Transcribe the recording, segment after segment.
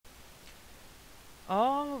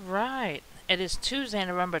Alright, it is Tuesday,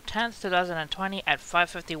 November 10th, 2020 at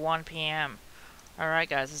 5:51 p.m. Alright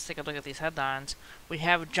guys, let's take a look at these headlines. We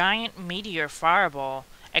have giant meteor fireball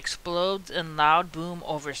explodes in loud boom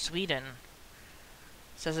over Sweden.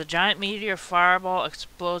 It says a giant meteor fireball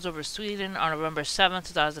explodes over Sweden on November 7th,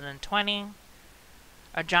 2020.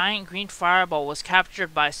 A giant green fireball was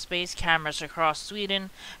captured by space cameras across Sweden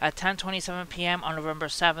at 10:27 p.m. on November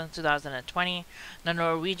 7, 2020. The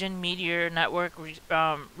Norwegian Meteor Network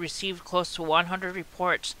received close to 100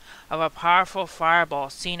 reports of a powerful fireball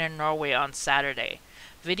seen in Norway on Saturday.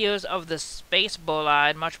 Videos of the space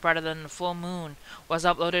bolide, much brighter than the full moon, was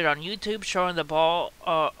uploaded on YouTube, showing the ball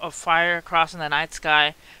of fire crossing the night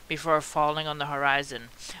sky before falling on the horizon.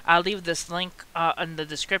 I'll leave this link in the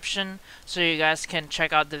description so you guys can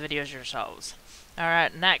check out the videos yourselves.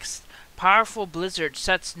 Alright, next. Powerful blizzard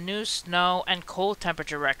sets new snow and cold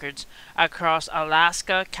temperature records across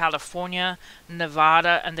Alaska, California,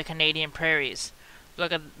 Nevada, and the Canadian Prairies.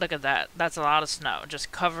 Look at that. That's a lot of snow,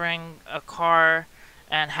 just covering a car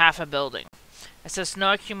and half a building. It says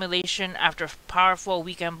snow accumulation after powerful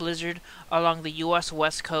weekend blizzard along the U.S.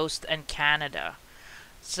 West Coast and Canada.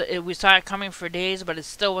 So we saw it coming for days, but it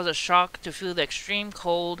still was a shock to feel the extreme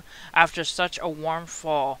cold after such a warm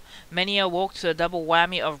fall. Many awoke to the double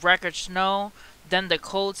whammy of record snow, then the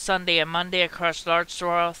cold Sunday and Monday across large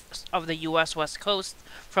swaths of the U.S. West Coast,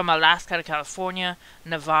 from Alaska to California,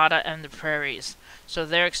 Nevada, and the prairies. So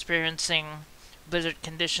they're experiencing blizzard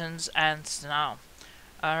conditions and snow.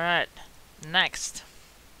 Alright, next.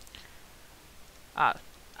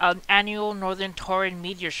 An annual Northern Taurid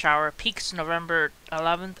meteor shower peaks November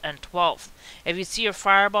 11th and 12th. If you see a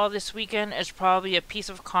fireball this weekend, it's probably a piece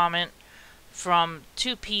of comment from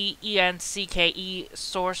 2PENCKE,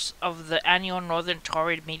 source of the annual Northern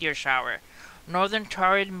Taurid meteor shower. Northern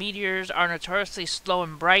Taurid meteors are notoriously slow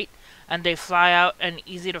and bright, and they fly out an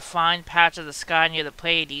easy-to-find patch of the sky near the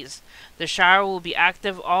Pleiades. The shower will be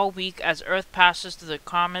active all week as Earth passes through the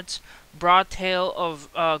comet's broad tail of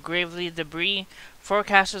gravely debris.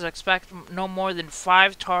 Forecasters expect no more than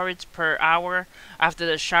 5 Taurids per hour after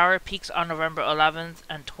the shower peaks on November 11th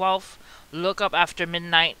and 12th. Look up after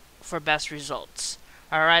midnight for best results.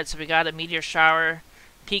 Alright, so we got a meteor shower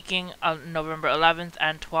peaking on November 11th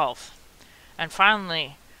and 12th. And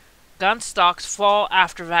finally, gun stocks fall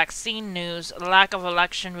after vaccine news, lack of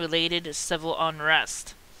election-related civil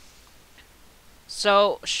unrest.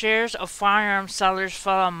 So, shares of firearms sellers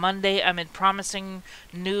fell on Monday amid promising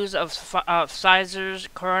news of Pfizer's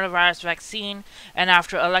coronavirus vaccine, and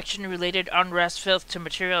after election-related unrest failed to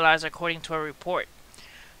materialize, according to a report.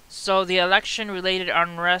 So, the election-related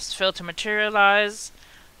unrest failed to materialize,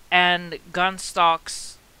 and gun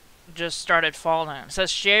stocks just started falling. It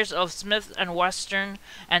says shares of Smith & Wesson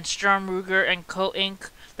and Sturm Ruger & Co.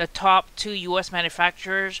 Inc., the top 2 U.S.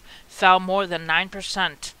 manufacturers, fell more than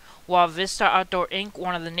 9%, while Vista Outdoor Inc.,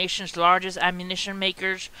 one of the nation's largest ammunition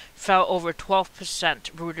makers, fell over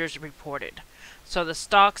 12%, Reuters reported. So the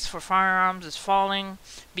stocks for firearms is falling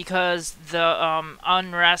because the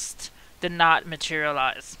unrest did not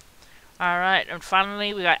materialize. Alright, and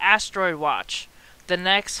finally we got Asteroid Watch. The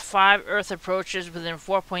next 5 Earth approaches within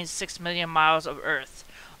 4.6 million miles of Earth.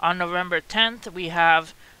 On November 10th, we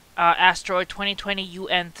have Asteroid 2020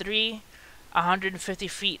 UN3, 150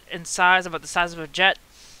 feet in size, about the size of a jet,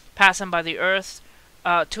 passing by the Earth,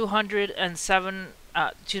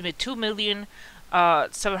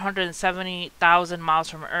 2,770,000 miles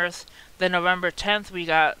from Earth. Then November 10th, we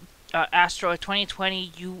got Asteroid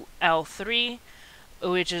 2020 UL3,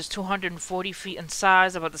 which is 240 feet in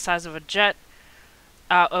size, about the size of a jet.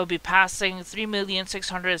 It will be passing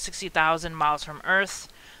 3,660,000 miles from Earth.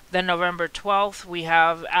 Then November 12th, we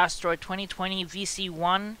have Asteroid 2020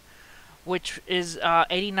 VC1, which is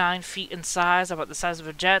 89 feet in size, about the size of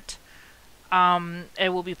a jet. It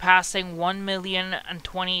will be passing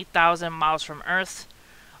 1,020,000 miles from Earth.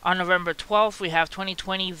 On November 12th, we have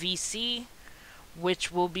 2020 VC,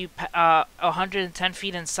 which will be 110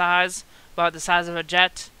 feet in size, about the size of a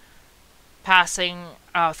jet, passing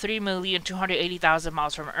 3,280,000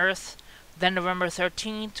 miles from Earth. Then November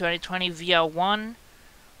 13th, 2020 VL1,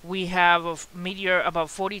 we have a meteor about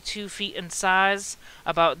 42 feet in size,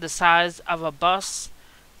 about the size of a bus,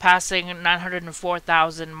 passing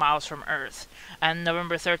 904,000 miles from Earth. And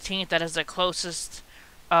November 13th, that is the closest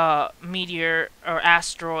meteor or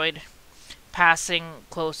asteroid passing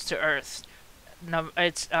close to Earth.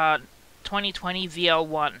 It's 2020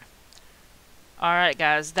 VL1. Alright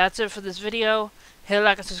guys, that's it for this video. Hit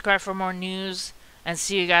like and subscribe for more news, and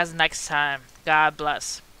see you guys next time. God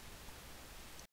bless.